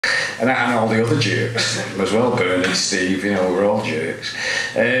and all the other jerks as well, Bernard, Steve, you know, we're all jerks.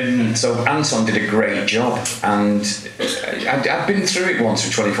 So Anton did a great job, and I'd been through it once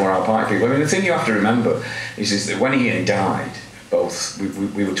with 24-hour party people. I mean, the thing you have to remember is that when Ian died,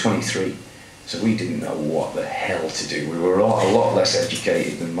 we were 23, so we didn't know what the hell to do. We were a lot less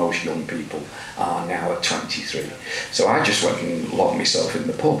educated than most young people are now at 23. So I just went and locked myself in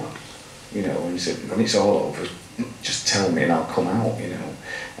the pub, you know, and said, when it's all over, just tell me and I'll come out, you know.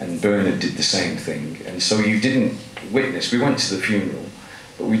 And Bernard did the same thing. And so you didn't witness, we went to the funeral,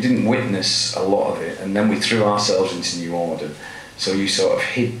 but we didn't witness a lot of it, and then we threw ourselves into New Order. So you sort of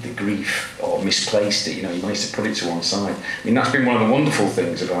hid the grief or misplaced it, you know, you managed to put it to one side. I mean, that's been one of the wonderful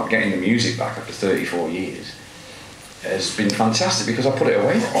things about getting the music back after 34 years. Has been fantastic because I put it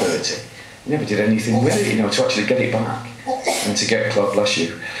away at 30. Never did anything with it, you know, to actually get it back and to get, bless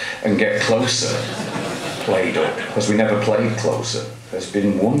you, and get Closer played up, because we never played Closer, has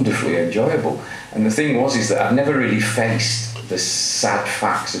been wonderfully enjoyable. And the thing is that I've never really faced the sad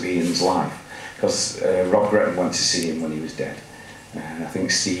facts of Ian's life, because Rob Gretton went to see him when he was dead. And I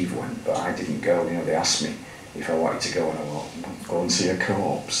think Steve went, but I didn't go. You know, they asked me if I wanted to go, and I went, go and see a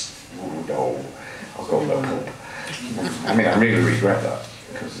corpse. Oh no, I'll go to the pub. I mean, I really regret that,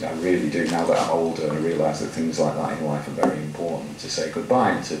 because I really do, now that I'm older, and I realise that things like that in life are very important, to say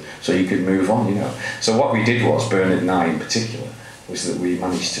goodbye and so you can move on, you know. So what we did was, Bernard and I in particular, was that we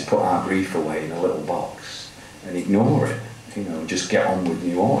managed to put our grief away in a little box and ignore it. You know, just get on with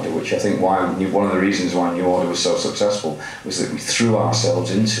New Order, which I think one of the reasons why New Order was so successful was that we threw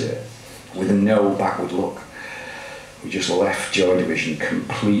ourselves into it with no backward look. We just left Joy Division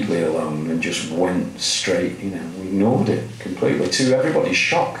completely alone and just went straight, you know, we ignored it completely, to everybody's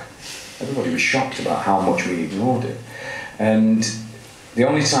shock. Everybody was shocked about how much we ignored it. And the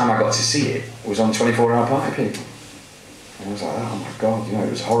only time I got to see it was on 24-hour Party People. And I was like, oh my God, you know,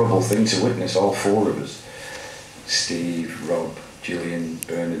 it was a horrible thing to witness, all four of us. Steve, Rob, Gillian,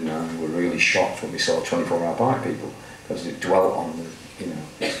 Bernard and I were really shocked when we saw 24-hour Party People, because it dwelt on the, you know,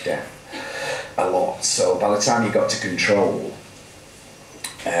 his death a lot. So by the time you got to Control,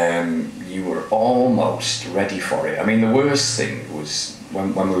 you were almost ready for it. I mean, the worst thing was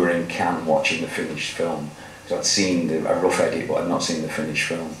when we were in Cannes watching the finished film, because I'd seen a rough edit, but I'd not seen the finished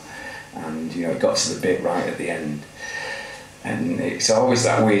film. And, you know, it got to the bit right at the end. And it's always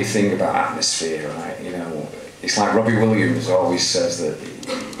that weird thing about atmosphere, right? You know, it's like Robbie Williams always says that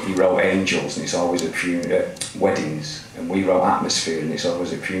he wrote Angels and it's always at weddings, and we wrote Atmosphere and it's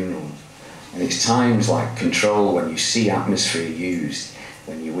always at funerals. And it's times like Control when you see atmosphere used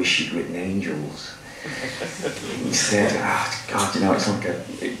when you wish you'd written Angels. Instead, God, you know, it's like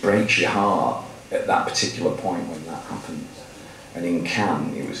it breaks your heart at that particular point when that happens. And in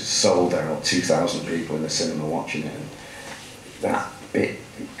Cannes, it was sold out, 2,000 people in the cinema watching it. And that bit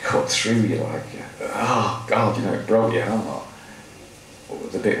cut through you like, oh God, you know, it broke your heart.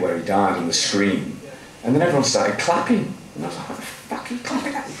 The bit where he died on the screen. And then everyone started clapping. And I was like, what the fuck are you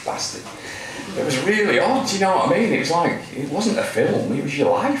clapping at, you bastard? It was really odd, you know what I mean? It was like, it wasn't a film, it was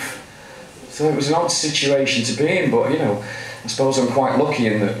your life. So it was an odd situation to be in, but you know, I suppose I'm quite lucky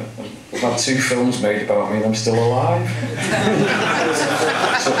in that I've had 2 films made about me and I'm still alive.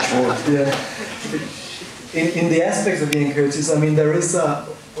 Such wood. Yeah. In the aspects of Ian Curtis, I mean, there is a...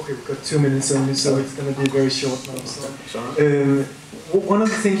 Okay, we've got 2 minutes only, so it's going to be very short now. So. One of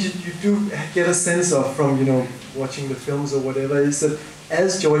the things you do get a sense of from, you know, watching the films or whatever, is that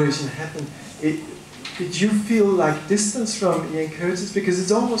as Joy Division happened, did you feel like distance from Ian Curtis? Because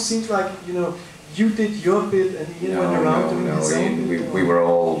it almost seems like, you know, you did your bit and Ian went around doing his own bit. We were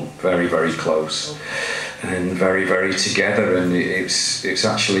all very, very close and very, very together, and it's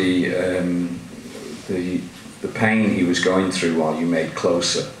actually the pain he was going through while you made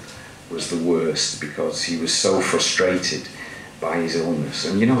Closer was the worst, because he was so frustrated by his illness.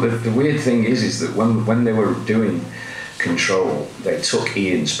 And you know, the weird thing is that when they were doing Control, they took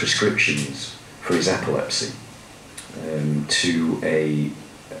Ian's prescriptions for his epilepsy to a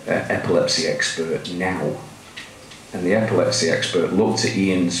epilepsy expert now. And the epilepsy expert looked at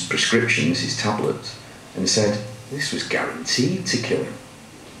Ian's prescriptions, his tablets, and said, this was guaranteed to kill him.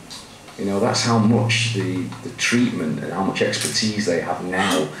 You know, that's how much the treatment and how much expertise they have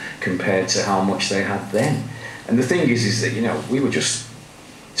now compared to how much they had then. And the thing is that, you know, we were just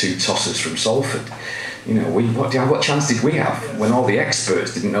 2 tossers from Salford. You know, what chance did we have when all the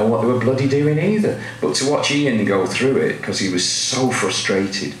experts didn't know what they were bloody doing either? But to watch Ian go through it, because he was so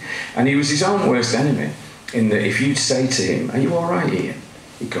frustrated, and he was his own worst enemy, in that if you'd say to him, are you all right, Ian?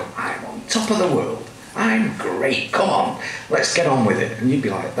 He'd go, I'm on top of the world. I'm great, come on, let's get on with it. And you'd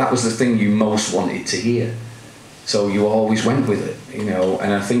be like, that was the thing you most wanted to hear. So you always went with it. you know,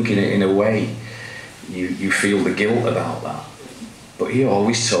 and I think in a way you feel the guilt about that. But he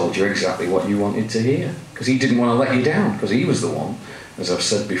always told you exactly what you wanted to hear, because he didn't want to let you down, because he was the one, as I've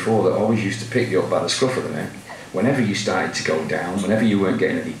said before, that always used to pick you up by the scruff of the neck whenever you started to go down, whenever you weren't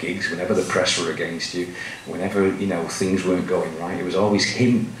getting any gigs, whenever the press were against you, whenever, you know, things weren't going right. It was always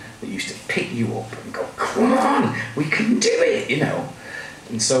him that used to pick you up and go, come on, we can do it, you know.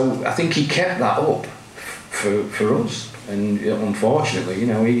 And so I think he kept that up for us, and unfortunately, you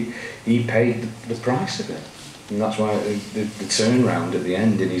know, he paid the price of it. And that's why the turnaround at the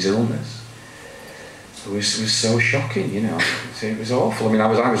end in his illness was so shocking, you know. It was awful. I mean, I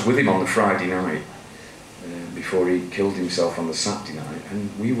was with him on the Friday night before he killed himself on the Saturday night, and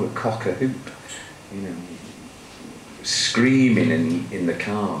we were cock-a-hoop, you know, screaming in the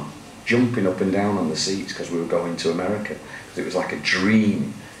car, jumping up and down on the seats because we were going to America. It was like a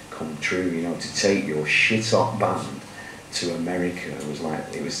dream come true, you know, to take your shit-hot band to America. It was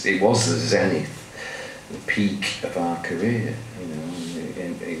like it was the zenith, the peak of our career, you know.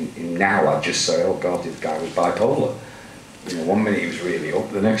 And now I'd just say, oh God, this guy was bipolar. You know, one minute he was really up,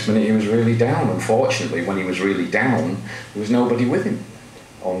 the next minute he was really down. Unfortunately, when he was really down, there was nobody with him.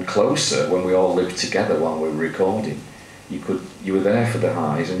 On Closer, when we all lived together while we were recording, you were there for the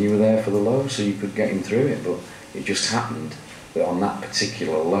highs and you were there for the lows, so you could get him through it. But it just happened that on that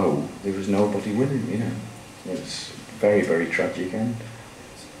particular low, there was nobody with him, you know. It was a very, very tragic end.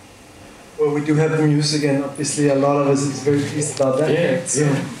 Well, we do have the music, and obviously a lot of us is very pleased about that. Yeah, so.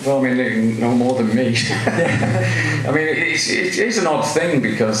 yeah. Well, I mean, no more than me. I mean, it's an odd thing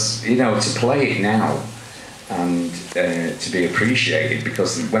because, you know, to play it now and to be appreciated,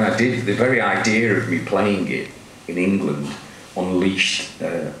 because when I did, the very idea of me playing it in England unleashed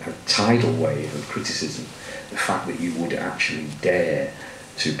a tidal wave of criticism. The fact that you would actually dare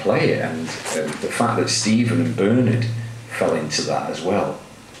to play it, and the fact that Stephen and Bernard fell into that as well.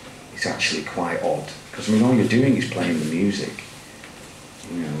 It's actually quite odd, because I mean, all you're doing is playing the music.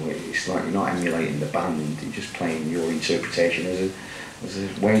 You know, it's like you're not emulating the band, you're just playing your interpretation as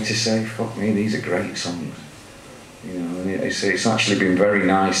a way to say, fuck me, these are great songs. You know, and it's actually been very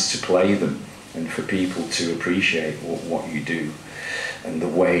nice to play them and for people to appreciate what you do and the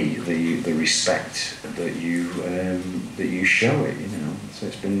way, the respect that you show it. You know, so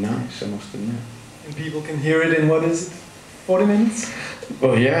it's been nice, I must admit. And people can hear it in, what is it, 40 minutes?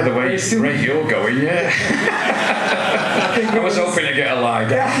 Well, yeah, the way you're going, yeah. I was hoping to get a lie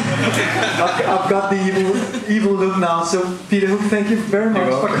down. Yeah. I've got the evil look now. So, Peter Hook, thank you very much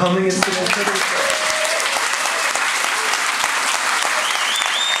for coming and sitting.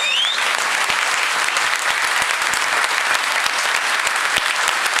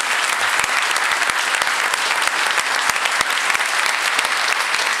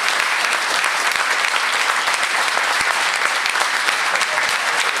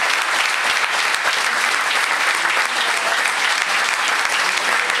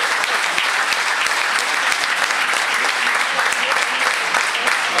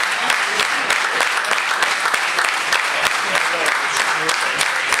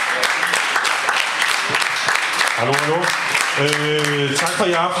 Tak for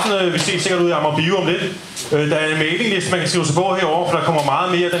i aften. Vi ses sikkert ud i Amager Bio om lidt. Der er en mailingliste, man kan skrive sig på herovre, for der kommer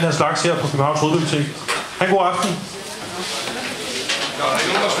meget mere af den her slags her på Københavns Hovedbibliotek. Ha' en god aften.